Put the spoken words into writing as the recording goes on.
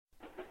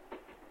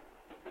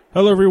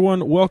Hello,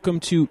 everyone.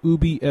 Welcome to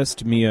Ubi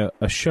Est Mea,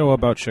 a show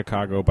about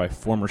Chicago by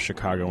former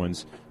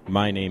Chicagoans.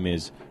 My name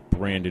is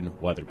Brandon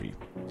Wetherbee.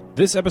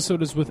 This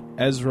episode is with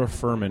Ezra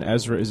Furman.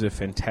 Ezra is a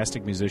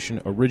fantastic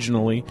musician,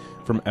 originally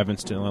from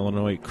Evanston,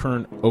 Illinois,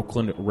 current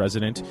Oakland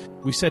resident.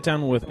 We sat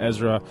down with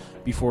Ezra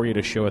before he had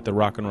a show at the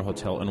Rock and Roll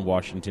Hotel in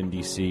Washington,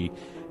 D.C.,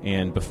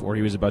 and before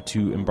he was about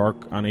to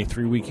embark on a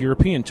 3-week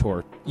European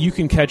tour. You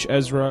can catch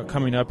Ezra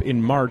coming up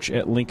in March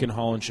at Lincoln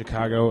Hall in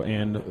Chicago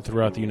and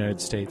throughout the United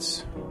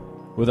States.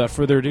 Without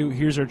further ado,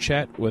 here's our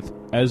chat with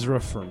Ezra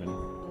Furman.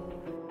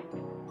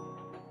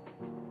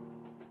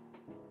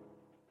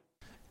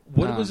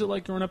 What was it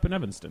like growing up in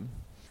Evanston?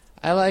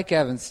 I like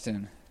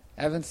Evanston.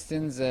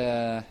 Evanston's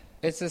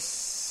it's a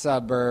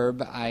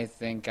suburb. I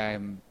think I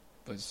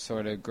was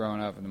sort of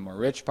growing up in the more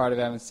rich part of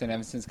Evanston.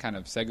 Evanston's kind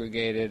of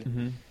segregated.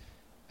 Mm-hmm.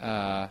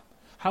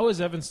 How is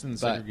Evanston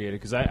segregated?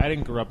 Because I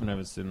didn't grow up in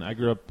Evanston. I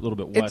grew up a little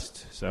bit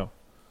west, so.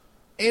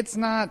 It's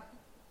not,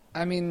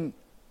 I mean,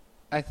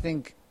 I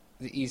think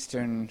the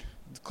eastern,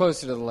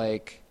 closer to the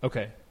lake.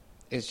 Okay.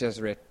 It's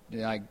just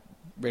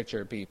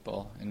richer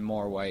people and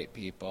more white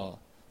people.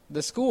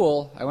 The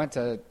school, I went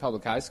to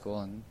public high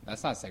school, and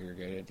that's not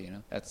segregated, you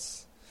know.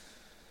 That's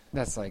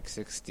like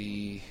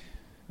 60,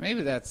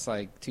 maybe that's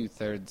like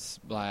 2/3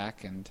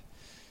 black and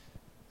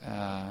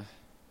 1/4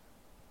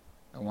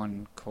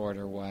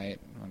 white,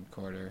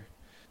 1/4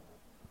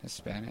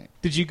 Hispanic.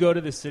 Did you go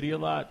to the city a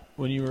lot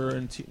when you were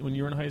in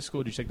high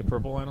school? Did you take the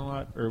Purple Line a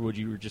lot, or would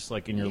you were just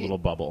like in your little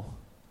bubble?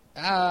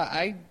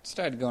 I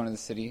started going to the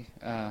city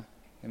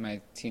in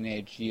my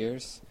teenage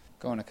years,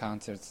 going to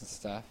concerts and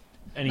stuff.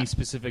 Any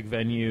specific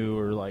venue,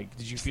 or like,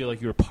 did you feel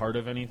like you were part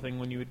of anything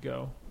when you would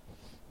go?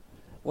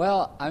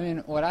 Well, I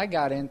mean, what I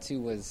got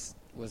into was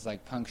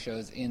like punk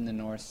shows in the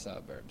north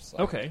suburbs.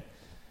 Like, okay.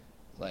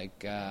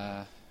 Like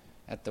at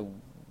the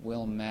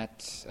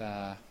Wilmette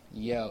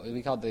Yo,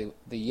 we called the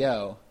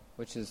Yo,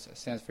 which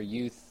stands for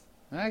Youth.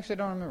 I actually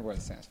don't remember what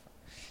it stands for.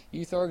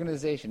 Youth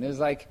Organization. It was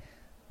like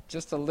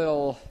just a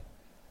little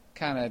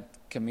kind of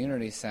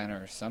community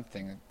center or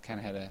something. It kind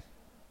of had a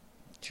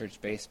church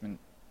basement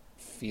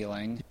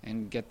feeling,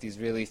 and get these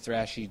really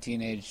thrashy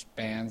teenage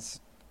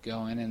bands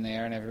going in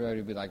there, and everybody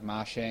would be like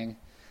moshing.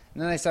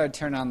 And then they started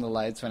turning on the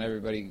lights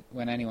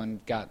when anyone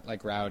got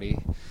like rowdy.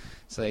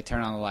 So they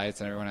turn on the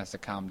lights and everyone has to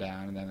calm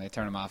down, and then they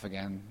turn them off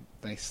again.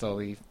 They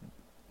slowly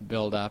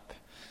build up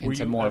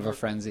into more of a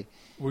frenzy.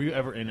 Were you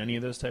ever in any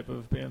of those type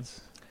of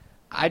bands?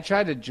 I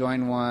tried to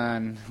join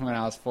one when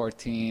I was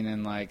 14,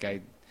 and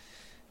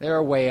they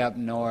were way up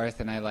north,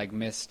 and I like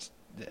missed.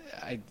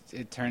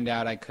 It turned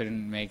out I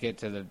couldn't make it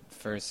to the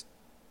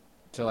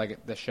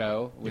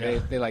show. Yeah.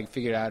 They like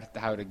figured out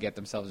how to get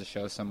themselves a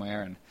show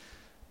somewhere, and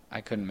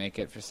I couldn't make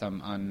it for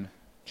some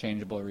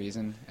unchangeable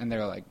reason. And they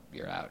were like,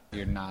 "You're out.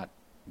 You're not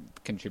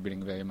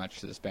contributing very much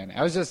to this band."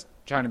 I was just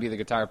trying to be the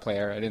guitar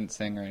player. I didn't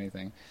sing or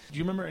anything. Do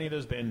you remember any of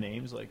those band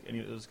names? Like any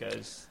of those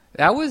guys?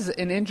 That was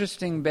an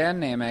interesting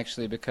band name,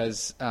 actually,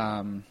 because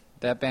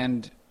that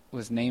band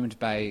was named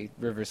by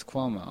Rivers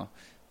Cuomo,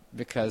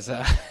 because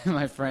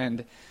my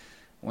friend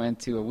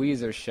went to a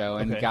Weezer show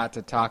and got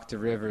to talk to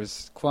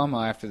Rivers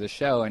Cuomo after the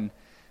show, and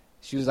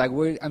she was like,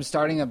 "I'm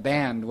starting a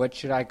band. What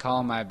should I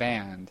call my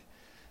band?"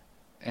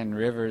 And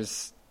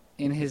Rivers,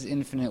 in his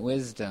infinite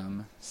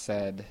wisdom,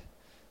 said,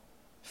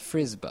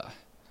 "Frisba."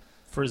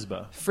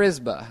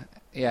 Frisba.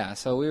 Yeah,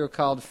 so we were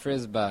called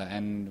Frisba,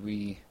 and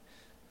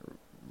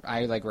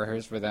I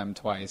rehearsed with them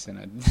twice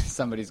in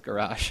somebody's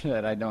garage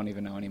that I don't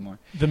even know anymore.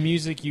 The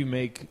music you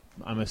make,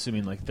 I'm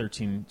assuming like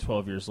 13,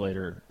 12 years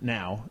later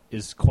now,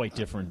 is quite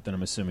different than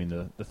I'm assuming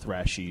the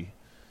thrashy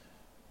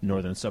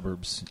northern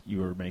suburbs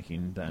you were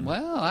making then.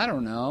 Well, I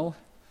don't know.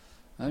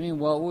 I mean,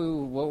 what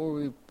were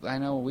we? I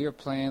know we were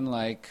playing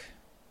like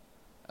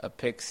a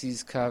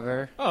Pixies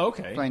cover. Oh,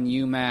 okay. Playing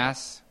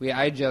UMass.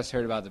 I just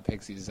heard about the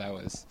Pixies. I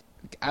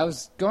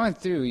was going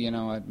through,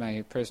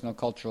 my personal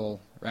cultural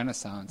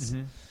renaissance.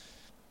 Mm-hmm.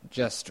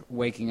 Just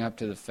waking up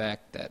to the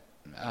fact that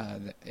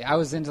I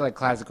was into like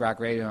classic rock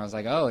radio, and I was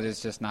like, "Oh,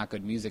 it's just not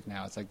good music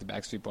now. It's like the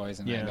Backstreet Boys,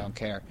 and I don't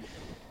care."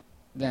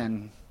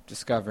 Then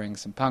discovering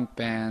some punk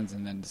bands,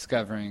 and then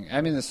discovering,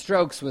 the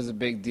Strokes was a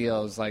big deal.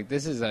 It was like,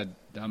 this is a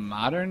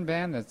modern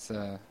band that's,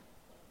 So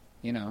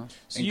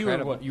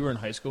incredible. you were in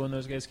high school when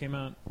those guys came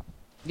out?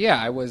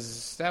 Yeah,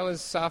 that was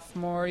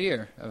sophomore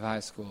year of high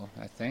school,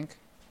 I think.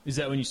 Is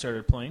that when you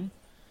started playing?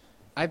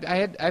 I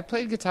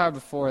played guitar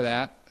before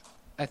that.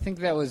 I think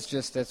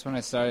that's when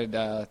I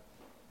started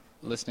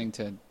listening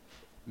to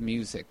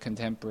music,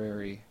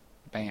 contemporary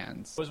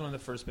bands. What was one of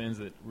the first bands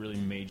that really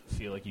made you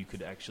feel like you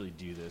could actually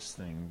do this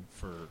thing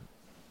for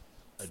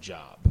a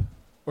job?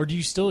 Or do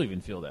you still even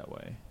feel that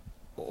way?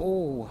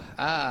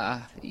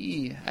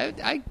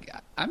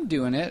 I'm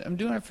doing it. I'm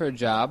doing it for a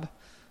job.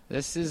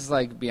 This is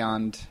like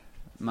beyond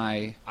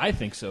my... I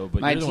think so,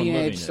 but my you're the one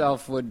living teenage it.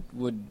 self would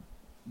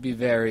be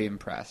very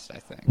impressed, I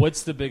think.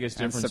 What's the biggest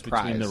difference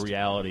surprised. between the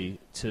reality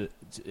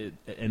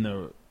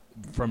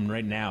from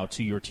right now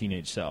to your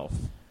teenage self?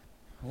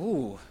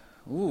 Ooh.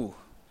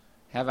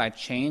 Have I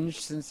changed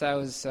since I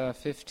was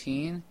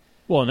 15?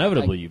 Well,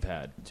 inevitably you've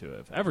had to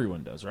have.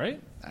 Everyone does,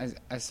 right?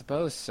 I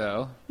suppose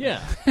so.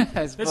 Yeah. I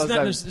That's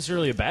not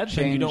necessarily a bad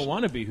thing. You don't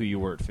want to be who you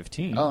were at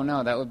 15. Oh,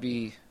 no, that would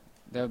be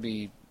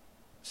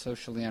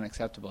socially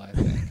unacceptable, I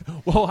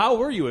think. Well, how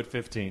were you at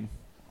 15?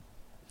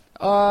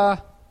 I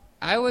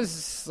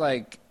was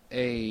like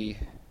I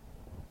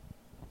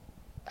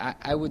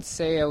would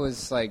say I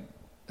was like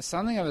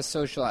something of a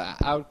social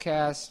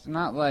outcast,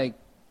 not like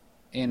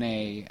in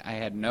I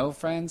had no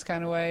friends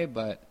kind of way,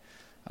 but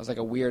I was like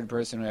a weird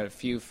person who had a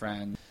few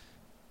friends.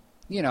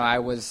 You know, I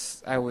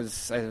was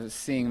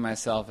seeing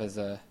myself as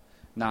a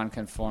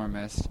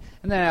nonconformist,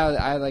 and then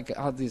I like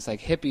all these like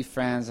hippie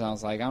friends, and I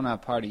was like, I'm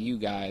not part of you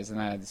guys, and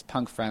I had these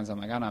punk friends. I'm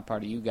like, I'm not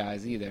part of you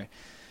guys either,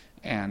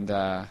 and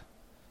I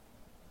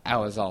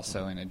was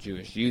also in a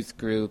Jewish youth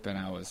group, and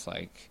I was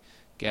like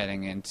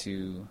getting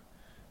into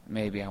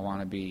maybe I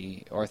want to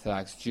be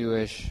Orthodox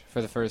Jewish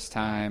for the first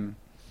time.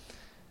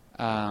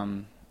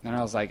 And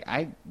I was like,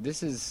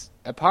 this is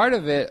a part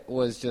of it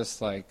was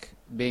just like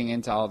being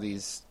into all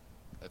these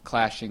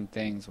clashing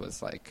things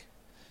was like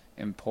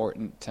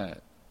important to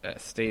a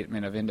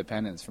statement of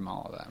independence from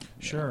all of them.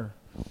 Sure.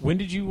 When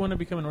did you want to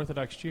become an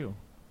Orthodox Jew?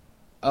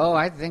 Oh,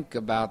 I think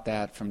about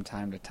that from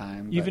time to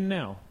time. Even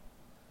now?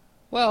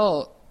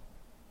 Well,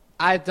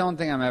 I don't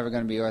think I'm ever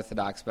going to be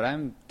Orthodox, but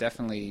I'm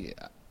definitely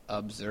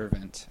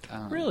observant.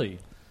 Really?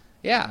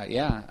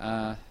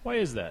 Yeah. Why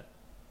is that?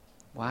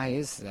 Why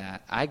is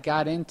that? I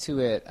got into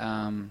it.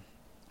 I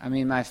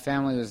mean, my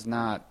family was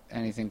not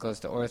anything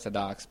close to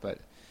Orthodox, but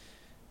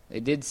they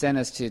did send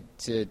us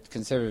to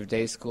conservative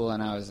day school,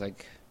 and I was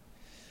like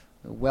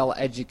well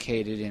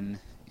educated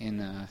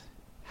in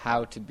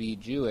how to be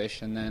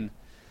Jewish. And then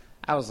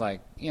I was like,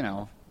 you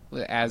know,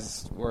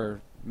 as were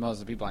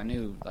most of the people I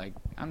knew, like,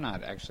 I'm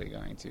not actually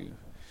going to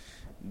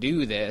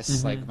do this.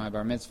 Mm-hmm. Like, my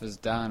bar mitzvah's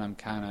done. I'm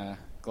kind of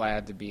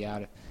glad to be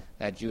out of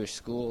that Jewish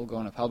school,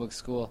 going to public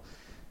school.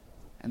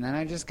 And then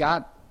I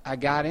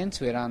got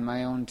into it on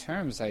my own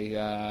terms.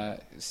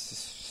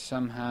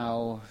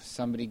 Somehow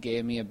somebody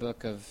gave me a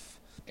book of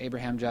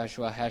Abraham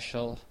Joshua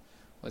Heschel,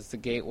 was the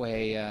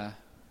gateway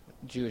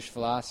Jewish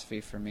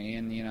philosophy for me,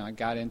 and you know I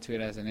got into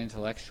it as an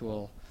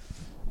intellectual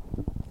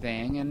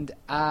thing. And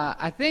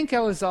I think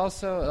I was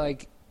also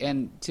like,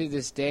 and to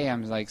this day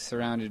I'm like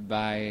surrounded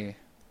by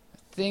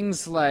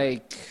things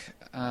like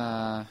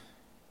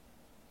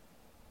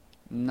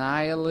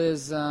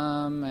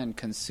nihilism and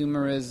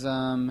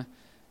consumerism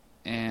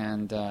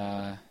and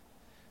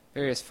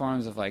various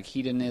forms of like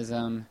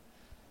hedonism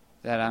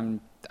that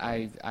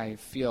I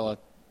feel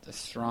a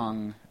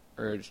strong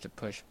urge to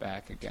push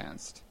back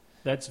against.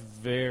 That's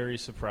very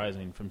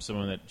surprising from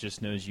someone that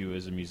just knows you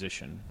as a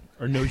musician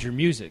or knows your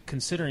music,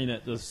 considering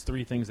that those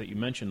three things that you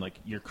mentioned, like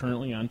you're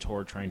currently on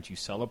tour trying to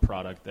sell a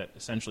product that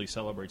essentially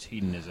celebrates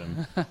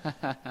hedonism,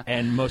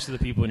 and most of the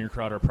people in your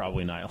crowd are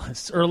probably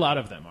nihilists, or a lot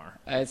of them are.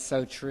 It's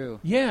so true.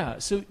 Yeah,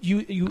 so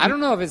you I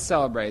don't know if it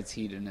celebrates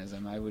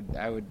hedonism. I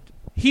would.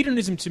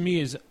 Hedonism to me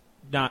is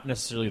not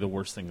necessarily the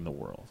worst thing in the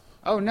world.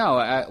 Oh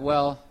no,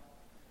 well,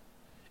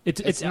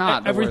 it's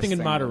not everything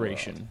in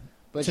moderation.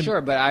 But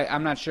sure, but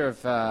I'm not sure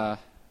if the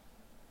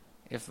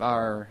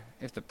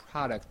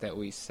product that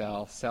we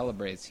sell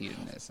celebrates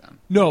hedonism.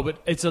 No,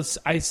 but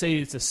I say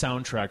it's a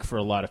soundtrack for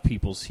a lot of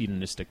people's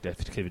hedonistic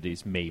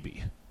activities,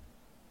 maybe.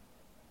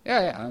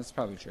 Yeah, that's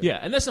probably true. Yeah,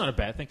 and that's not a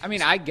bad thing. I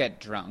mean, I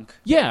get drunk.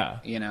 Yeah.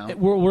 You know?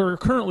 We're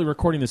currently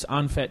recording this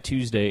on Fat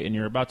Tuesday, and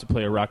you're about to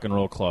play a rock and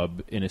roll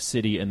club in a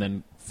city and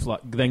then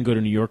go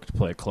to New York to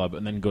play a club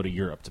and then go to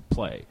Europe to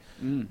play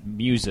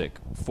music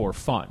for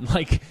fun.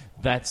 Like,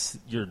 that's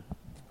your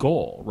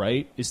goal,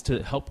 right, is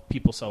to help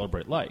people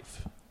celebrate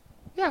life.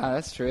 Yeah,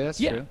 that's true. That's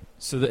true.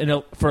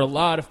 So for a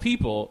lot of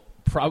people,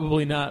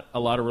 probably not a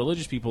lot of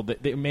religious people,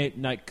 they may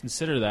not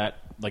consider that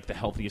like the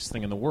healthiest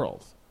thing in the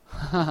world.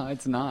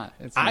 It's not.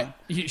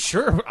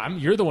 Sure,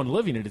 you're the one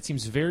living it. It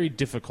seems very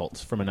difficult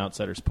from an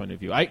outsider's point of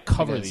view. I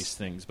cover these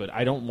things, but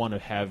I don't want to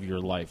have your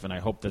life, and I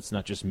hope that's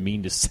not just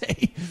mean to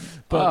say.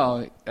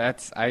 But,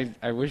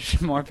 I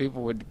wish more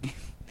people would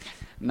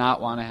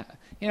not want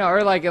to,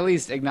 or like at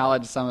least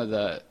acknowledge some of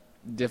the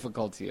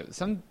difficulty of it.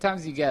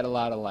 Sometimes you get a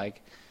lot of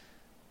like,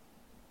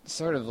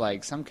 sort of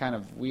like some kind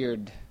of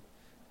weird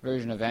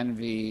version of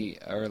envy,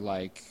 or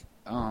like,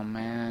 oh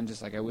man,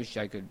 just like I wish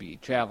I could be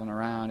traveling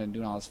around and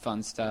doing all this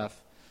fun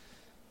stuff.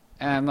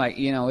 And I'm like,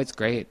 it's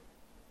great,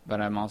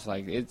 but I'm also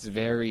like, it's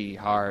very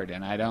hard,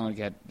 and I don't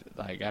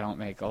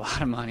make a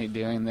lot of money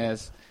doing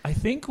this. I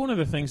think one of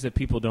the things that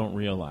people don't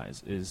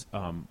realize is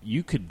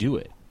you could do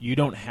it. You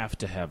don't have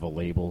to have a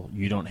label.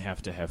 You don't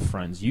have to have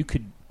friends. You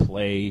could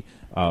play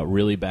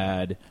really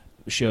bad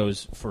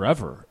shows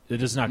forever.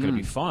 It is not going to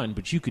be fun,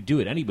 but you could do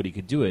it. Anybody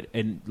could do it.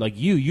 And like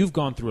you've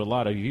gone through a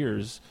lot of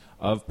years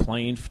of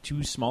playing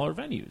to smaller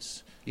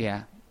venues.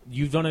 Yeah.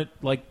 You've done it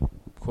like,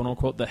 quote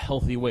unquote, the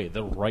healthy way,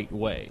 the right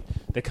way,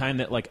 the kind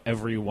that like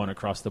everyone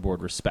across the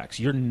board respects.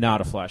 You're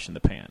not a flash in the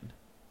pan.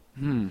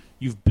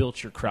 You've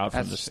built your crowd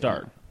from the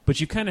start. But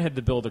you kind of had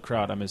to build a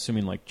crowd, I'm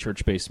assuming, like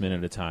church basement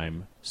at a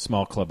time,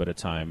 small club at a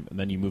time, and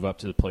then you move up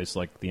to a place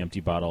like the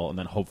Empty Bottle, and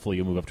then hopefully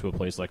you move up to a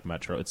place like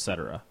Metro,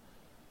 etc.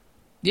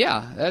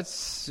 Yeah,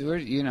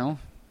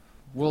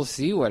 we'll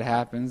see what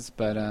happens,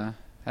 but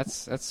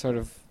that's sort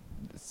of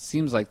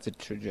seems like the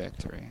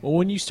trajectory. Well,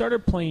 when you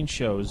started playing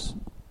shows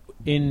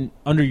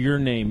under your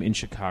name in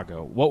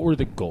Chicago, what were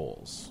the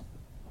goals?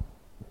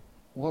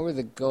 What were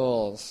the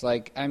goals?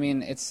 Like, I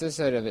mean, it's just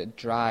sort of a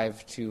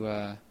drive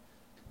to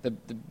the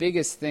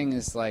biggest thing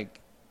is like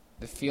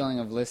the feeling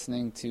of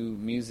listening to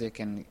music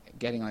and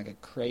getting like a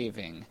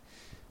craving,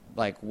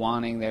 like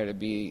wanting there to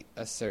be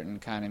a certain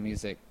kind of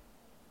music.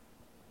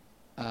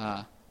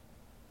 I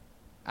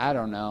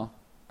don't know,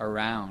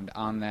 around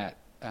on that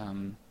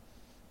on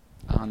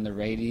the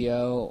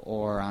radio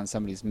or on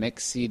somebody's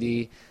mix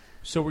CD.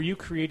 So were you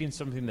creating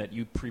something that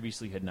you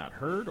previously had not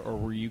heard, or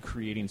were you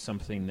creating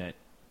something that,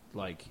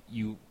 like,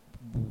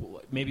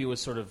 maybe it was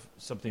sort of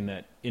something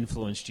that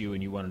influenced you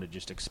and you wanted to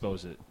just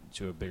expose it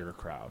to a bigger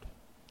crowd?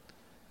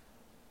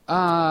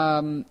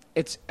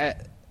 It's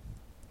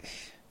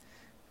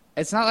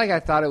not like I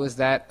thought it was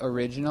that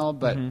original,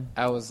 but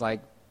I was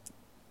like,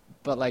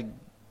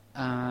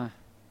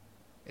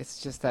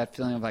 it's just that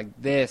feeling of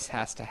like, this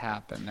has to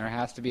happen. There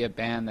has to be a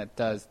band that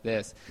does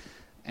this.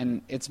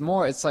 And it's a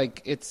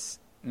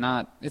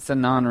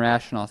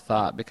non-rational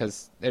thought,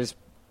 because there's,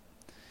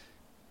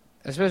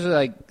 especially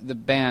like the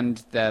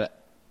band that,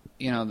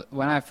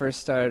 when I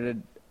first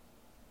started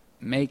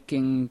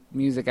making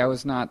music, I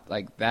was not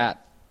like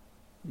that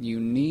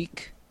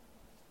unique.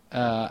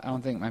 I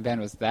don't think my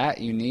band was that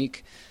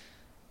unique.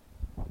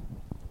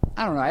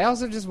 I don't know. I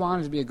also just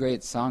wanted to be a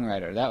great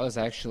songwriter.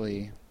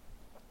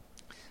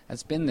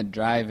 That's been the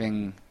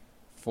driving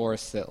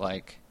force that,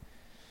 like,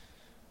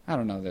 I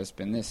don't know, there's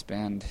been this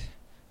band,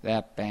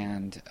 that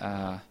band,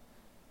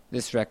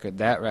 this record,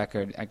 that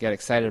record. I get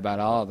excited about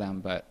all of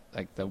them, but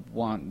like the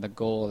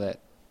goal that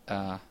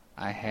I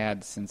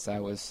had since I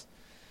was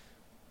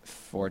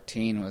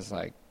 14 was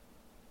like,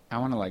 I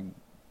want to like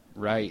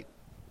write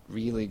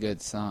really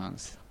good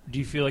songs. Do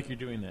you feel like you're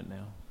doing that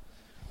now?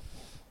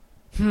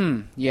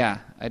 Yeah,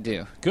 I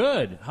do.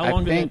 Good. How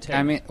long did it take?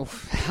 I mean,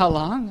 how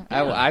long?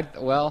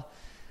 Yeah.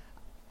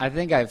 I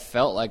think I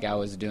felt like I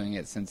was doing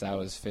it since I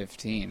was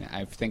 15.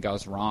 I think I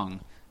was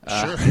wrong.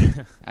 Sure.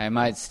 I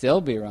might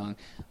still be wrong,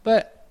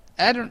 but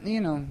I don't.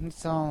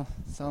 It's all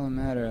a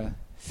matter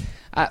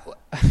of.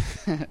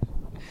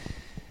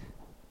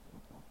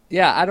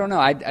 Yeah, I don't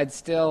know. I'd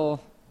still.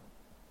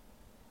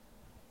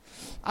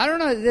 I don't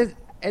know.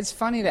 It's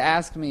funny to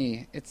ask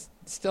me. It's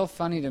still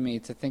funny to me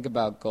to think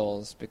about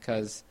goals,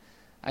 because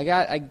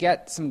I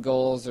get some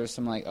goals, or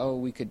some like, oh,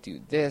 we could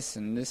do this,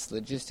 and this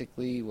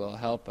logistically will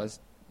help us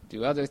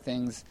do other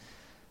things.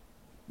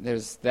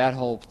 There's that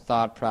whole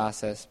thought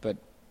process, but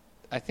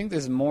I think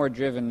there's more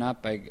driven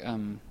up by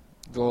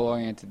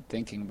goal-oriented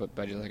thinking, but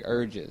by just like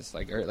urges,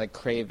 like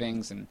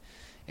cravings, and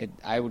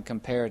I would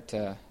compare it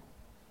to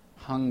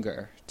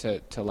hunger, to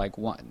like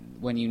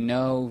when you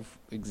know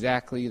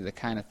exactly the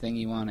kind of thing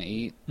you want to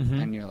eat,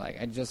 and you're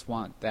like, I just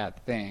want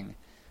that thing.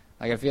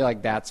 Like, I feel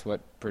like that's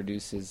what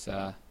produces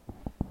so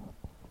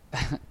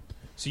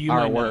you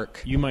our might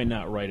work. You might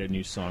not write a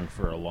new song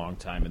for a long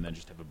time and then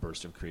just have a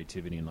burst of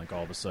creativity, and like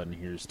all of a sudden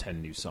here's 10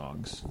 new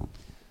songs.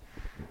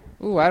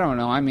 Ooh, I don't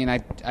know. I mean, I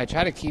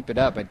try to keep it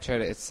up.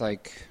 It's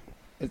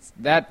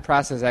that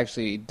process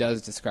actually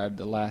does describe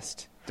the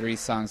last 3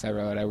 songs I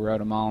wrote. I wrote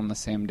them all on the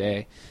same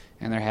day,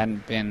 and there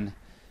hadn't been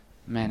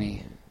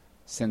many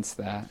since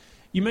that.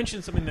 You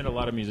mentioned something that a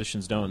lot of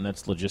musicians don't, and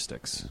that's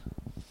logistics.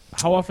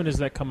 How often does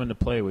that come into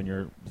play when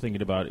you're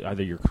thinking about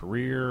either your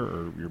career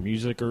or your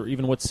music, or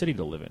even what city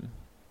to live in?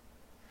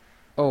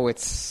 Oh, it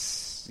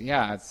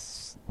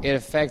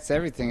affects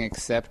everything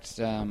except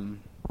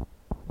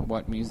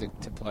what music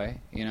to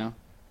play.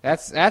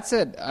 That's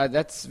it.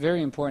 That's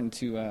very important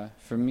to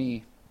for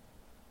me.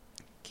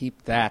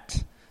 Keep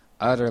that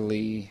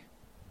utterly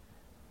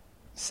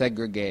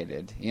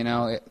segregated.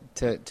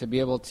 To be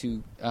able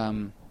to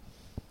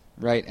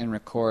write and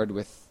record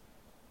with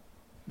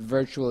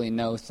virtually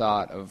no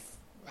thought of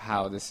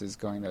how this is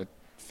going to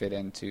fit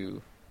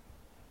into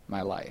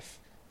my life.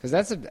 Because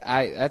that's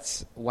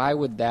why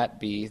would that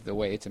be the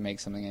way to make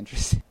something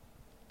interesting?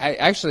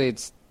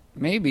 It's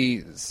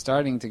maybe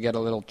starting to get a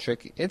little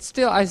tricky.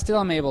 I still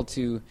am able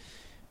to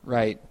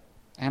write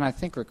and I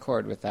think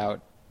record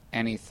without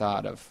any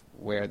thought of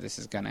where this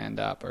is going to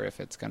end up or if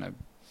it's going to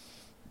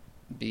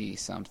be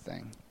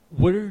something.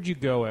 Where did you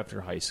go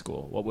after high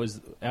school?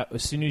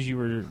 As soon as you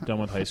were done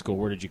with high school,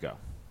 where did you go?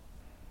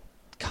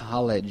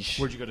 College.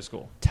 Where'd you go to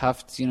school?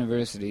 Tufts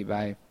University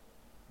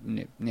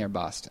near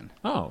Boston.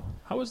 Oh,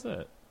 how was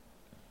that?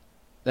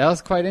 That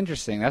was quite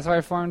interesting. That's why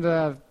I formed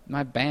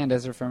my band,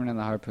 Ezra Furman and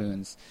the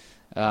Harpoons.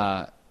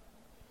 I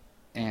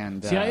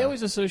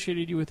always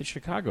associated you with the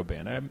Chicago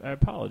band. I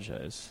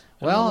apologize.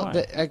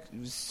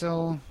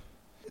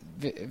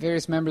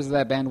 Various members of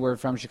that band were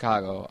from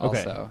Chicago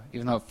also,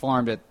 even though it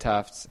formed at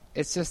Tufts.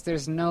 It's just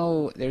there's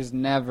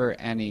never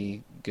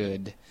any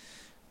good,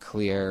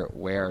 clear,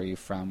 where are you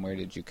from, where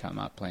did you come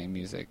up playing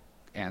music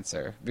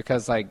answer.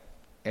 Because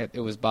it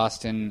was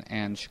Boston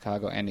and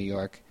Chicago and New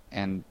York,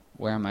 and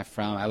where am I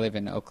from? I live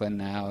in Oakland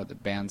now. The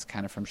band's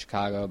kind of from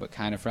Chicago, but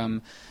kind of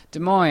from Des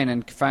Moines,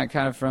 and kind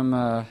of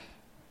from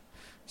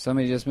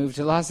somebody just moved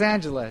to Los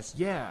Angeles.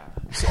 Yeah.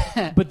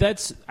 But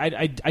that's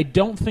I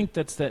don't think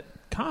that's that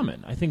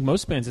common. I think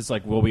most bands, it's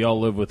like, well, we all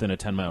live within a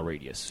 10-mile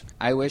radius.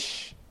 I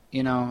wish,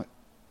 I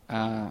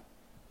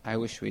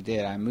wish we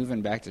did. I'm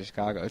moving back to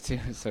Chicago, too,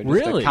 so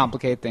just to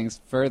complicate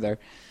things further.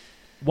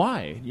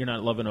 Why? You're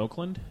not loving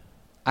Oakland?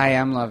 I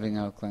am loving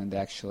Oakland,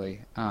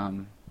 actually.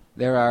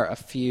 There are a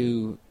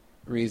few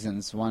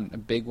reasons. A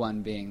big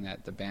one being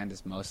that the band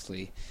is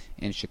mostly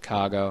in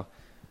Chicago.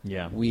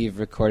 Yeah. We've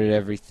recorded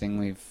everything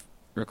we've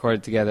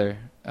recorded together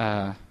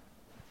at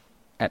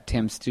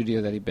Tim's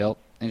studio that he built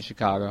in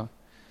Chicago.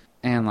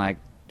 And,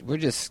 we're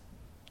just,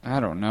 I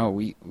don't know,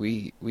 we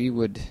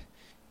would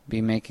be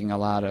making a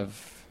lot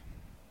of...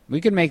 We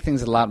could make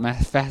things at a lot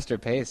faster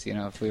pace,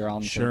 if we were all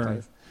in the same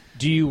place.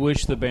 Do you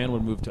wish the band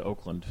would move to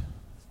Oakland?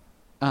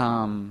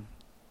 Or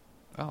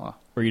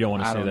you don't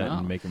want to say that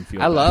and make them feel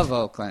bad? I love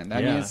Oakland.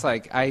 I mean, it's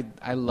like, I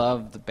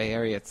love the Bay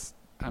Area.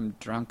 I'm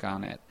drunk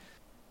on it.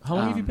 How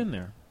long have you been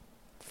there?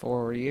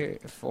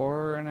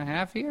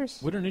 4.5 years.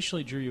 What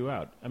initially drew you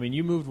out? I mean,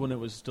 you moved when it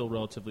was still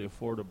relatively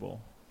affordable.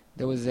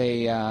 There was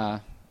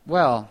it's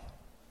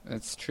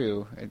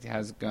true. It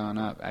has gone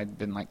up. I've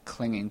been,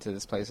 clinging to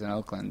this place in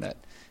Oakland that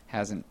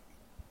the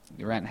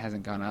rent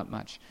hasn't gone up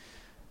much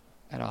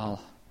at all.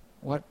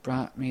 What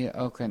brought me to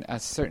Oakland? A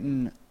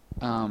certain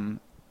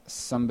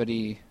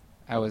somebody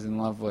I was in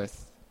love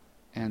with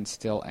and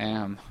still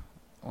am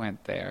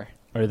went there.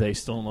 Are they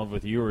still in love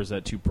with you, or is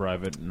that too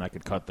private and I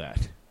could cut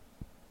that?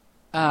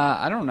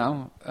 I don't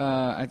know.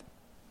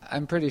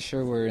 I'm pretty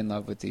sure we're in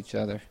love with each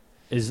other.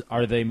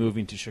 Are they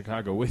moving to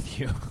Chicago with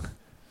you?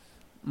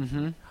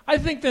 Mm-hmm. I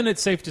think then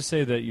it's safe to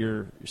say that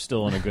you're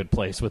still in a good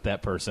place with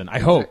that person. I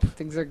hope.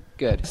 Things are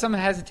good. Some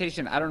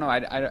hesitation. I don't know.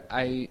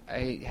 I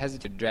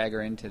hesitate to drag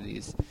her into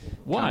these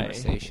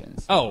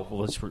conversations. Oh,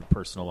 well, it's for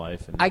personal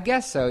life. I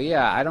guess so,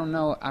 yeah. I don't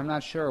know. I'm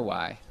not sure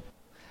why.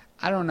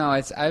 I don't know.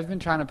 I've been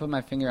trying to put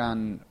my finger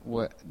on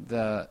what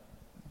the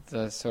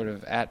sort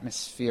of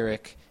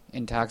atmospheric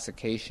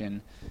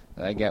intoxication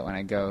that I get when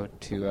I go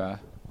to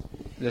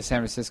the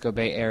San Francisco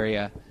Bay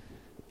Area.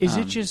 Is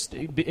it just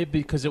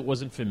because it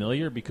wasn't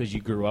familiar, because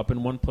you grew up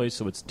in one place,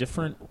 so it's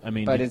different? I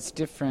mean, but it's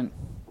different.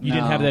 You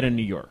didn't have that in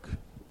New York.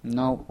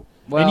 No.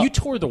 Well, and you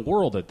tour the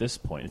world at this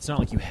point. It's not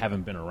like you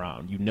haven't been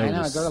around. I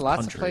know. I go to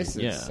lots of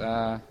places.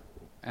 Yeah.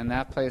 And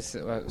that place,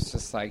 it was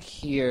just like,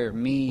 here,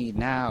 me,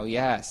 now,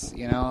 yes,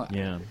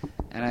 Yeah.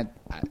 And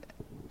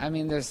I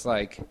mean, there's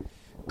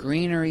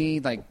greenery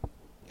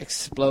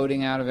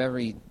exploding out of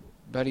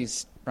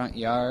everybody's front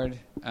yard,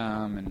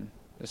 and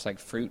there's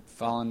fruit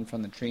falling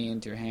from the tree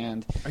into your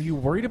hand. Are you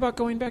worried about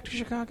going back to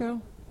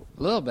Chicago?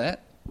 A little bit.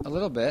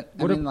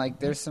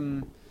 There's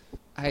some.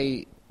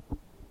 I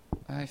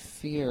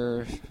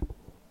fear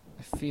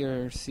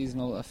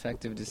seasonal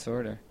affective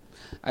disorder.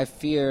 I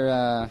fear.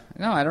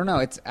 No, I don't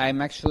know. I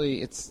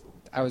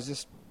was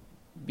just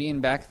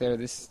being back there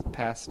this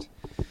past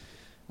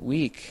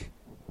week.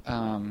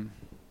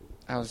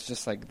 I was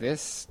just like,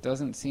 this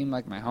doesn't seem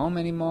like my home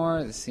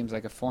anymore. This seems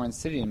like a foreign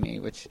city to me,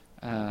 which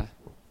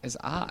is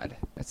odd.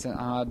 It's an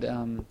odd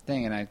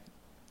thing, and I've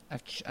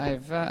I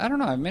don't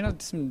know. I've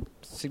made some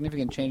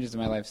significant changes in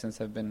my life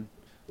since I've been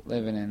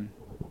living in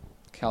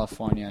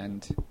California,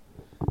 and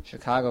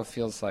Chicago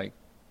feels like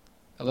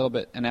a little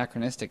bit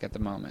anachronistic at the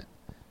moment,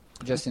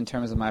 just in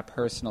terms of my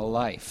personal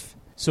life.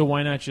 So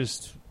why not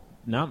just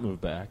not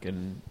move back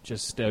and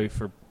just stay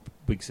for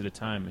weeks at a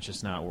time? It's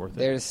just not worth it.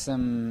 There's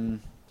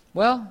some...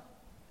 Well,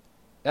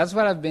 that's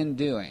what I've been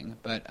doing,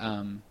 but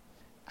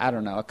I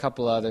don't know. A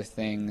couple other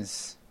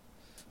things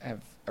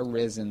have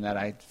arisen that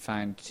I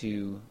find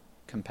too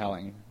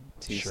compelling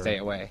to stay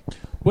away.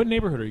 What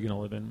neighborhood are you going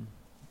to live in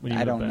when you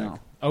I move don't back? know.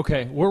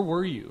 Okay, where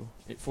were you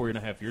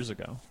 4.5 years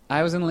ago?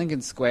 I was in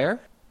Lincoln Square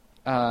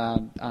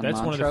on That's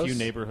Montrose. one of the few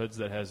neighborhoods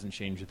that hasn't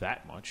changed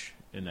that much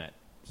in that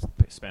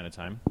span of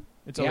time.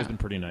 It's always been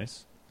pretty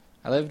nice.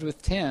 I lived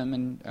with Tim,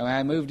 and when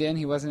I moved in,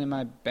 he wasn't in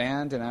my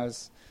band, and I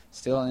was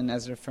still in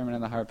Ezra Furman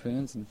and the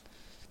Harpoons, and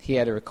he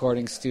had a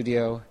recording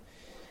studio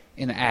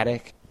in the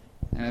attic,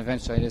 and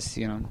eventually I just,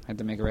 had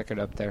to make a record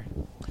up there.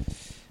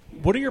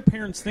 What do your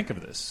parents think of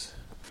this?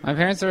 My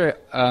parents are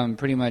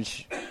pretty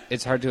much,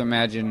 it's hard to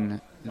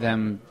imagine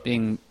them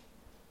being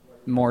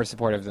more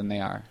supportive than they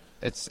are.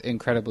 It's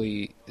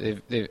incredibly,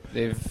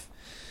 they're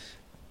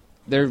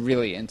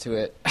really into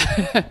it.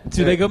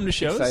 Do they come to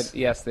shows?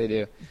 Yes, they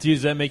do.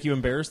 Does that make you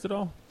embarrassed at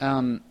all?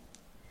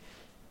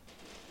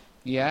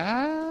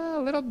 Yeah,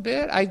 a little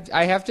bit.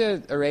 I have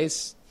to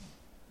erase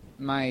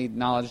my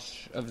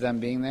knowledge of them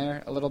being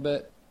there a little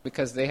bit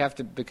because they have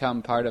to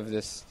become part of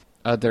this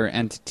other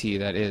entity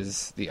that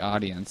is the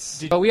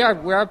audience. But we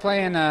are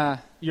playing.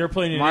 You're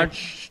playing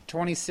March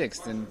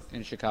 26th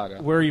in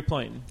Chicago. Where are you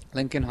playing?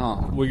 Lincoln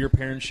Hall. Will your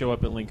parents show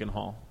up at Lincoln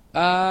Hall?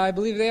 I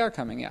believe they are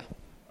coming. Yeah.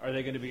 Are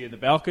they going to be in the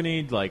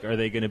balcony? Are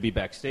they going to be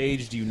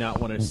backstage? Do you not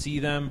want to see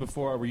them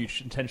before? Or were you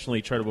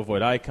intentionally try to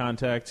avoid eye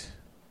contact?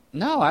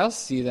 No, I'll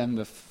see them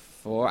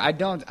before.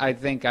 I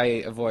think I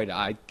avoid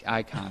eye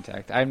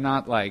contact. I'm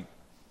not, like,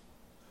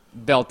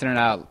 belting it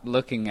out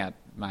looking at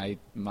my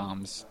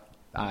mom's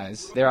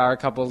eyes. There are a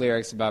couple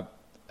lyrics about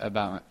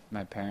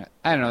my parent.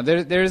 I don't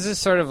know. There's this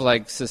sort of,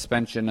 like,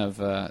 suspension of,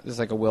 there's,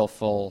 like, a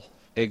willful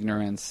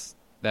ignorance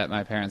that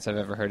my parents have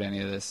ever heard any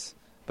of this.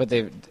 But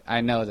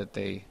I know that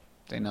they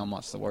know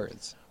most of the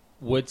words.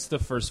 What's the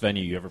first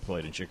venue you ever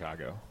played in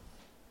Chicago?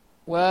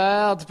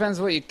 Well, it depends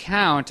what you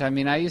count. I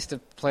mean, I used to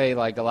play,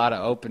 like, a lot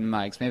of open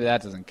mics. Maybe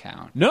that doesn't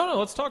count. No,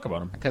 let's talk about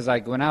them. Because,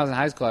 like, when I was in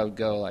high school, I would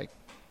go, like,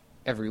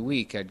 every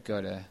week I'd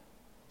go to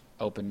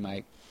open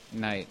mic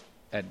night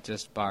at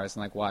just bars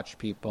and, like, watch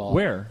people.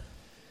 Where?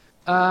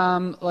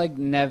 Like,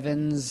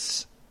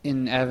 Nevin's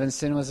in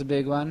Evanston was a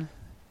big one.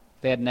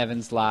 They had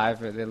Nevin's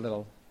Live, or their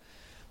little...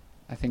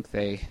 I think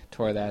they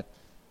tore that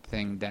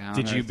thing down.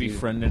 Did you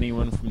befriend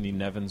anyone from the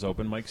Nevin's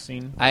open mic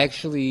scene? I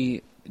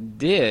actually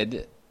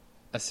did.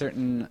 A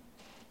certain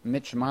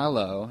Mitch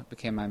Marlowe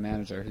became my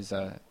manager, who's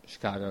a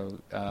Chicago,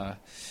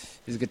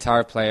 he's a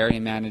guitar player. He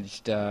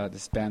managed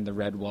this band, the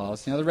Red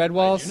Walls. You know the Red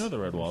Walls? I do know the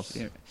Red Walls.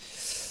 Yeah.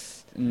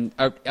 And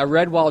a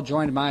Red Wall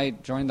joined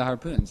the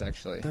Harpoons,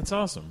 actually. That's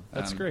awesome.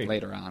 That's great.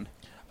 Later on.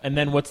 And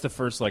then what's the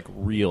first, like,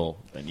 real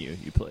venue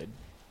you played?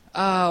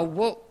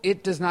 Well,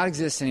 it does not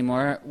exist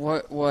anymore.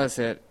 What was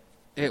it?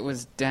 It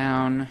was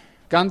down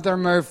Gunther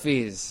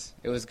Murphy's.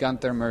 It was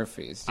Gunther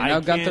Murphy's. Do you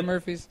know Gunther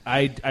Murphy's?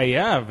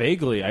 Yeah,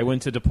 vaguely. I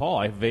went to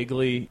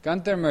DePaul.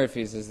 Gunther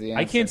Murphy's is the answer.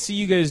 I can't see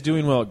you guys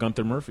doing well at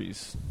Gunther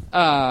Murphy's.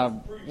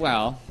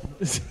 Well.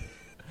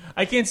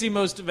 I can't see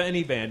most of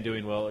any band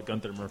doing well at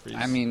Gunther Murphy's.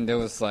 I mean, there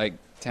was like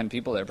 10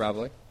 people there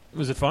probably.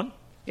 Was it fun?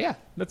 Yeah.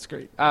 That's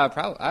great.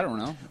 Probably. I don't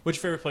know. What's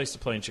your favorite place to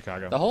play in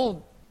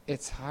Chicago?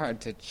 It's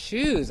hard to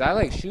choose. I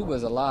like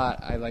Shuba's a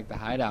lot. I like the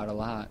Hideout a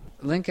lot.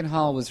 Lincoln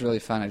Hall was really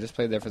fun. I just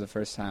played there for the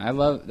first time.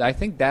 I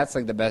think that's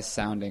like the best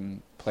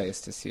sounding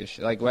place to see a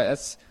show. Like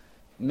that's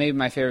maybe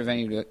my favorite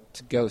venue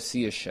to go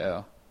see a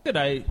show. What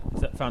I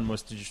found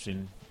most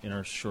interesting in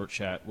our short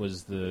chat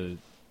was the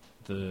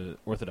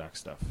Orthodox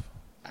stuff.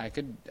 I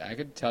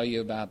could tell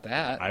you about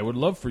that. I would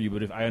love for you,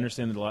 but if I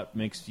understand that a lot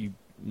makes you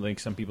like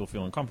some people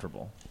feel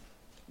uncomfortable.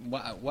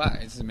 Why?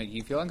 Does it make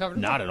you feel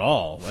uncomfortable? Not at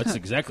all. That's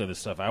exactly the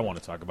stuff I want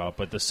to talk about.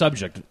 But the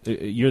subject,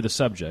 you're the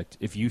subject.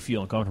 If you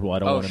feel uncomfortable, I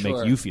don't want to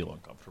make you feel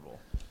uncomfortable.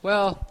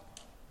 Well,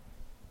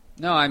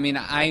 no, I mean,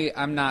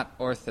 I'm not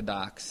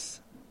Orthodox.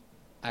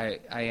 I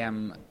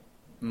am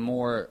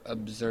more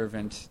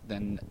observant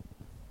than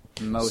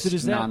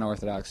most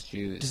non-Orthodox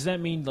Jews. Does that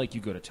mean, like,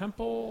 you go to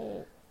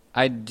temple?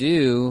 I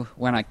do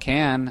when I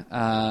can.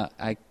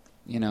 I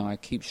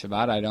keep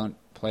Shabbat. I don't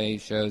play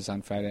shows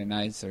on Friday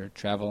nights or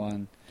travel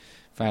on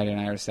Friday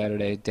night or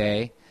Saturday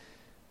day.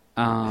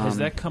 Has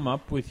that come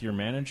up with your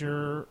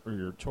manager or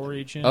your tour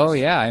agent? Oh,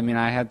 yeah. I mean,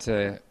 I had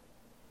to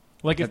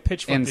like if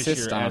Pitchfork this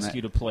year asked it.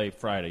 you to play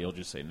Friday, you'll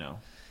just say no.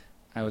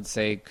 I would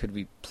say, could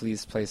we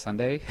please play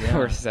Sunday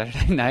or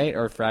Saturday night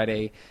or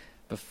Friday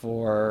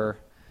before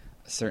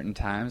a certain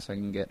time so I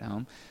can get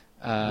home?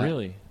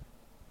 Really?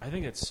 I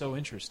think that's so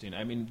interesting.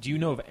 I mean, do you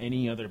know of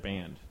any other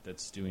band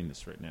that's doing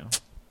this right now?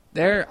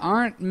 There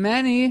aren't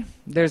many.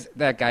 There's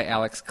that guy,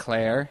 Alex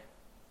Clare.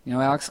 You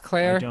know Alex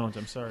Clare? I don't.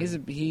 I'm sorry.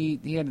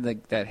 He had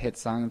like that hit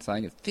song. It's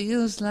like, it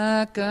feels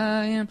like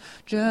I am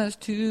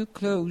just too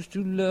close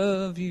to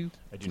love you.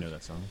 I do know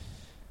that song.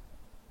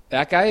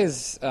 That guy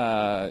is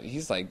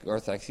he's like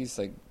Orthodox. He's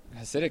like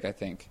Hasidic, I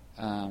think.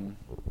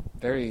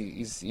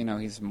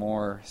 He's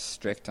more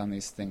strict on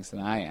these things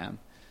than I am,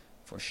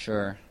 for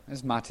sure.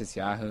 There's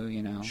Matisyahu,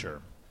 you know.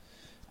 Sure.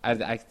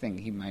 I think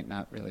he might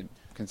not really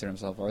consider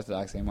himself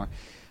Orthodox anymore.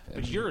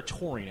 But you're a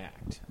touring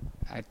act.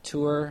 I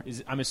tour.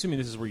 I'm assuming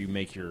this is where you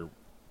make your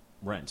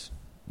rent.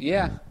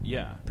 Yeah.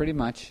 Yeah. Pretty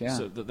much, yeah.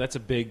 So that's a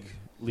big,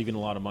 leaving a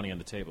lot of money on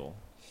the table.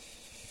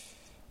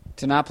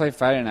 To not play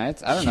Friday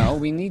nights? I don't know.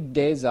 We need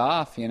days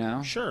off, you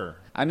know? Sure.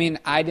 I mean,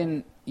 I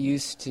didn't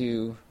used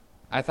to.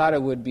 I thought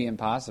it would be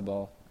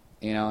impossible,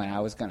 you know, and I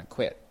was going to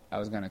quit. I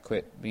was going to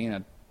quit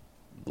being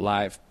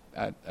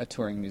a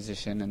touring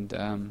musician.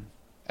 And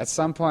at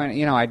some point,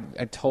 you know, I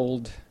had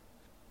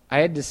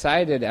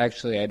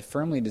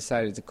firmly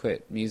decided to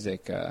quit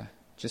music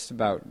just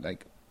about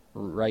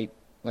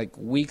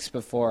weeks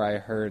before I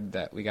heard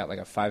that we got like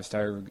a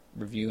 5-star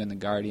review in The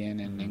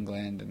Guardian in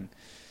England, and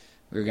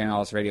we were getting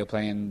all this radio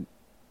play in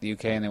the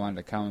UK, and they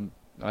wanted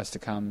us to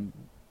come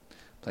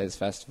play this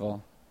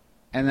festival.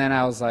 And then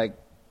I was like,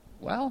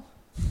 well,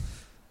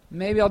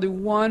 maybe I'll do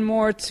one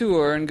more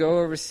tour and go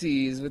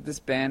overseas with this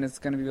band. It's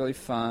going to be really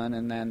fun,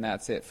 and then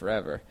that's it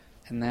forever.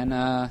 And then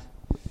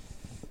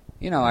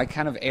you know, I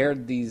kind of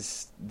aired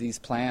these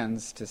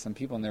plans to some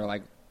people, and they were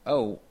like,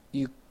 "Oh,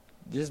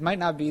 this might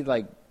not be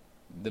like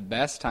the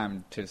best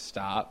time to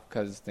stop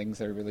because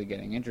things are really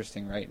getting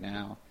interesting right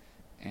now,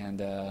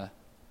 and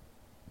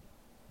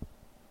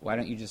why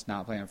don't you just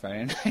not play on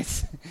Friday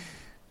nights?"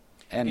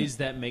 And is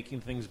that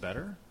making things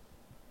better?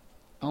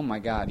 Oh my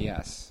God,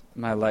 yes.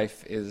 My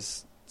life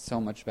is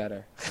so much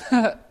better.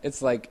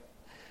 It's like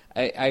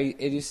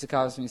it used to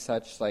cause me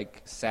such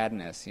like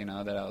sadness, you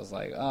know, that I was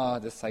like, oh,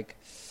 this like.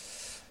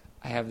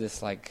 I have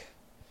this like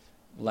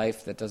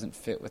life that doesn't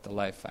fit with the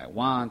life I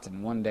want,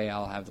 and one day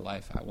I'll have the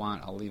life I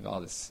want. I'll leave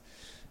all this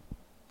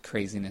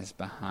craziness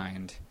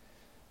behind.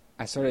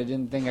 I sort of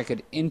didn't think I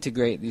could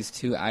integrate these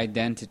two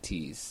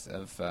identities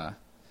of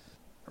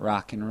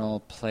rock and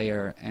roll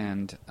player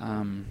and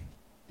a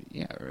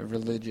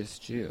religious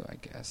Jew, I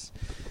guess.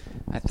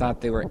 I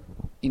thought they were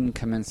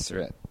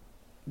incommensurate.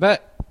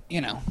 But,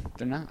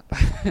 they're not.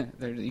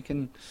 You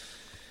can...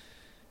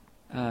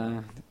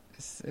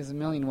 there's a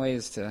million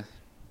ways to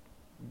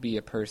be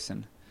a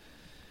person.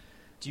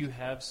 Do you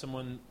have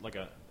someone like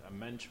a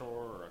mentor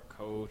or a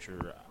coach,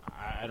 or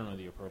I don't know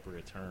the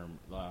appropriate term,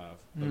 but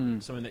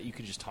someone that you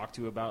could just talk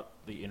to about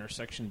the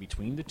intersection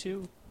between the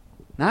two?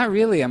 Not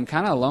really. I'm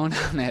kind of alone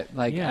on it.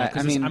 Like, yeah,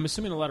 I mean, I'm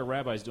assuming a lot of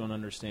rabbis don't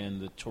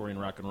understand the touring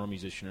rock and roll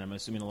musician, and I'm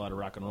assuming a lot of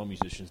rock and roll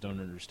musicians don't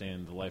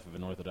understand the life of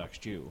an Orthodox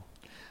Jew.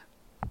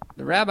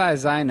 The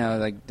rabbis I know,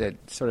 like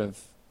that, sort of,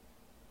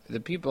 the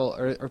people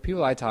or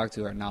people I talk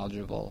to are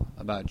knowledgeable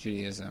about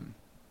Judaism,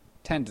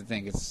 tend to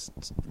think it's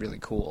really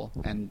cool,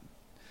 and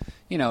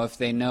if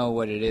they know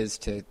what it is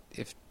to,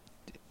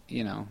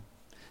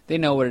 they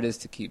know what it is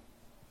to keep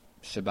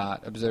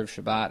Shabbat, observe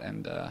Shabbat,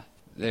 and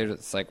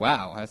it's like,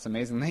 wow, that's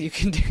amazing that you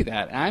can do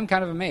that. And I'm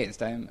kind of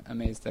amazed. I'm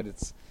amazed that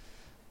it's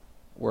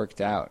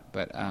worked out,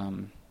 but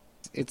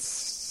it's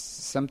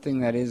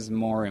something that is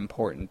more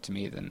important to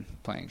me than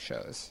playing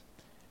shows.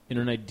 In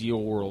an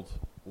ideal world,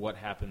 what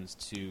happens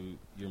to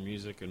your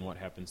music and what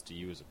happens to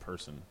you as a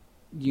person?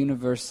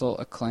 Universal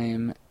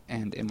acclaim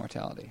and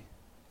immortality.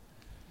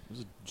 This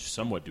is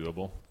somewhat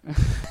doable.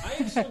 I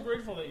am so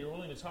grateful that you're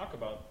willing to talk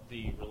about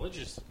the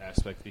religious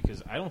aspect,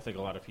 because I don't think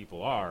a lot of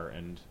people are,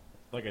 and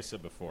like I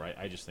said before,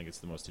 I just think it's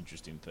the most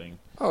interesting thing.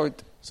 Oh,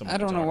 I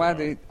don't know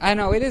why I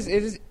know it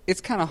is.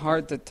 It's kind of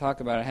hard to talk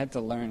about. I had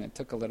to learn. It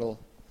took a little.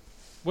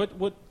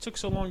 What took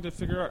so long to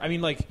figure out? I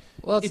mean, like,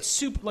 it's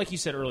super. Like you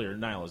said earlier,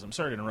 nihilism.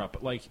 Sorry to interrupt,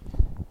 but like,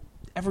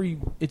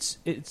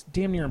 it's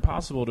damn near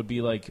impossible to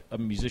be like a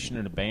musician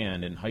in a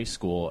band in high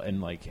school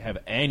and like have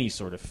any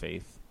sort of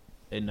faith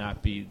and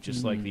not be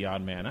just like the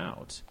odd man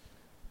out.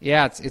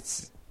 Yeah,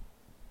 it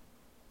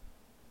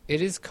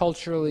is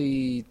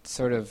culturally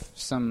sort of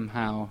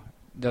somehow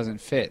doesn't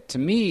fit. To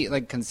me,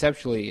 like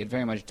conceptually, it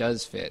very much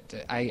does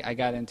fit. I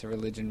got into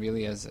religion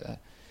really as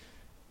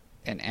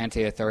an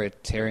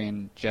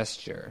anti-authoritarian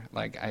gesture.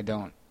 Like I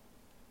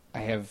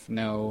have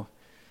no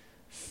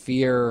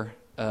fear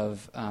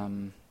of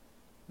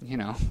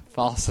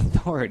false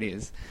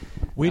authorities.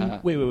 Wait.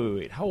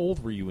 How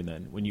old were you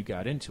when you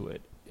got into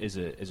it? Is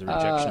a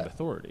rejection of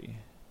authority?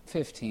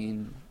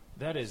 15.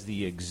 That is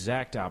the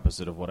exact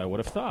opposite of what I would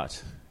have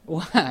thought.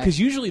 Why? Because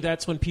usually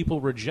that's when people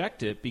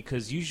reject it,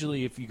 because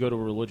usually if you go to a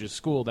religious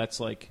school,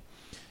 that's like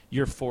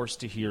you're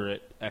forced to hear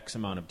it X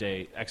amount of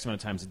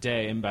times a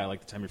day, and by like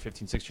the time you're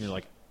 15, 16, you're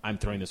like, I'm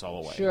throwing this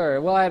all away. Sure.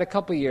 Well, I had a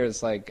couple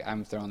years like,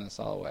 I'm throwing this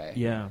all away.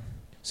 Yeah.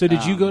 So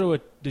did you go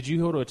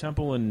to a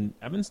temple in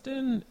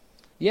Evanston?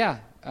 Yeah.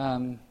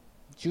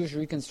 Jewish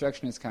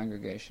Reconstructionist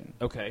congregation.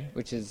 Okay.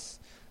 Which is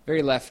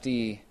very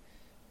lefty,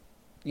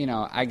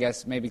 I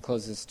guess maybe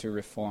closest to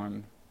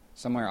Reform,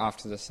 somewhere off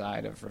to the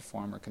side of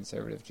Reform or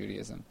conservative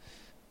Judaism,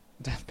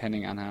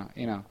 depending on how,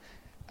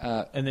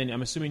 and then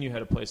I'm assuming you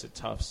had a place at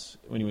Tufts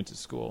when you went to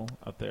school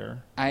out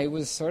there. I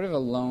was sort of a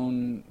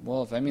lone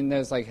wolf. I mean,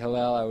 there's like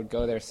Hillel, I would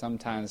go there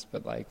sometimes,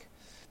 but like,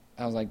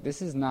 I was like,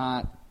 this is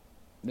not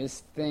this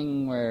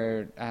thing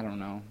where, I don't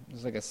know,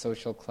 it's like a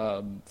social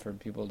club for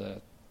people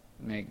to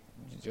make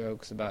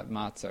jokes about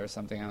matzah or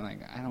something. I'm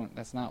like,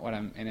 that's not what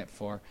I'm in it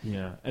for.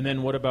 Yeah. And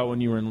then what about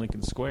when you were in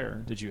Lincoln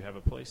Square? Did you have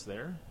a place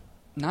there?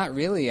 Not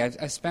really.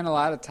 I spent a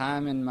lot of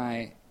time in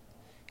my,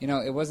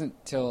 it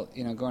wasn't till,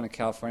 going to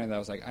California that I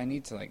was like, I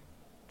need to like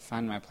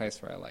find my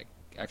place where I like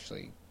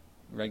actually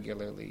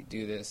regularly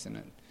do this.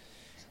 And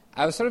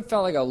I sort of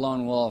felt like a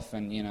lone wolf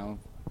and,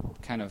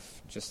 kind of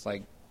just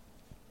like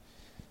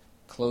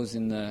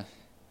closing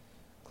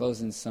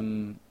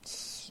some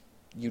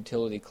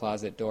utility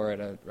closet door at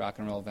a rock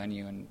and roll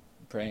venue and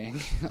praying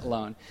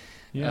alone.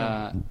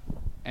 Yeah.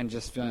 And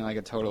just feeling like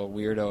a total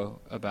weirdo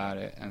about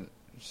it. And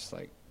just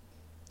like,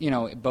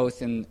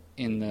 both in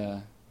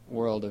the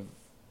world of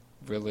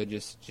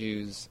religious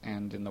Jews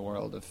and in the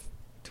world of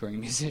touring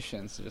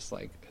musicians, just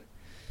like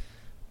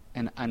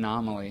an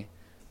anomaly.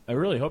 I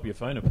really hope you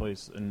find a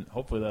place, and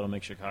hopefully that'll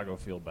make Chicago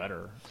feel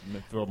better,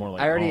 feel more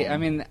like home. I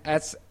mean,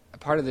 that's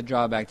part of the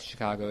drawback to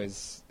Chicago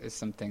is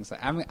some things.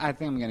 Like, I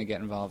think I'm going to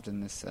get involved in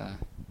this.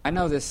 I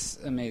know this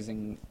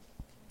amazing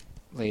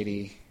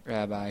lady,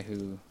 rabbi,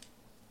 who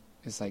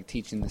is like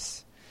teaching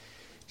this.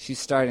 She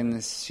started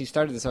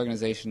this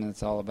organization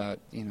that's all about,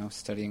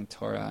 studying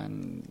Torah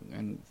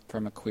and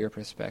from a queer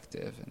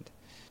perspective, and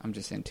I'm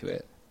just into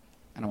it.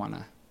 I don't want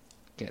to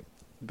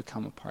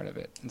become a part of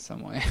it in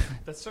some way.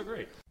 That's so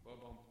great.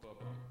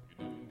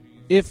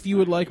 If you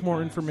would like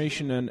more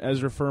information on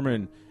Ezra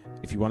Furman,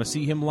 if you want to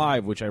see him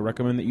live, which I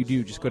recommend that you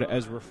do, just go to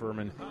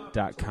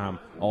EzraFurman.com.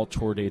 All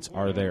tour dates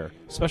are there.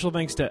 Special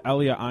thanks to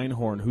Elia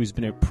Einhorn, who's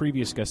been a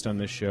previous guest on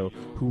this show,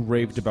 who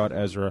raved about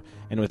Ezra,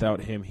 and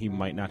without him, he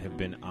might not have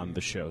been on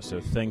the show.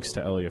 So thanks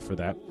to Elia for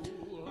that.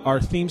 Our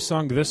theme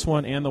song, this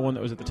one and the one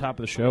that was at the top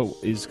of the show,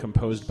 is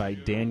composed by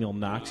Daniel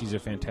Knox. He's a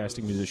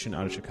fantastic musician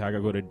out of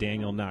Chicago. Go to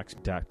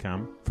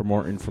danielknox.com for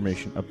more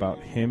information about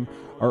him.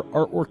 Our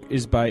artwork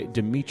is by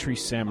Dmitry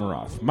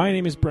Samarov. My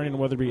name is Brandon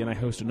Wetherbee, and I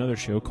host another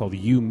show called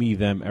You, Me,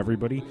 Them,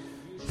 Everybody.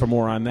 For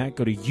more on that,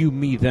 go to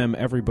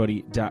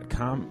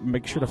youmethemeverybody.com.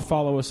 Make sure to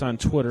follow us on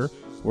Twitter.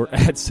 We're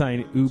at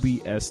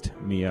Ubi Est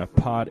Mea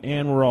Pod,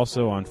 and we're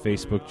also on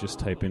Facebook. Just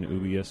type in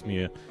Ubi Est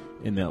Mea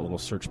in that little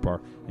search bar,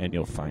 and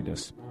you'll find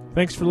us.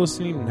 Thanks for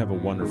listening, and have a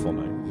wonderful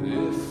night.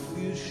 If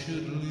you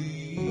should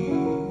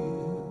leave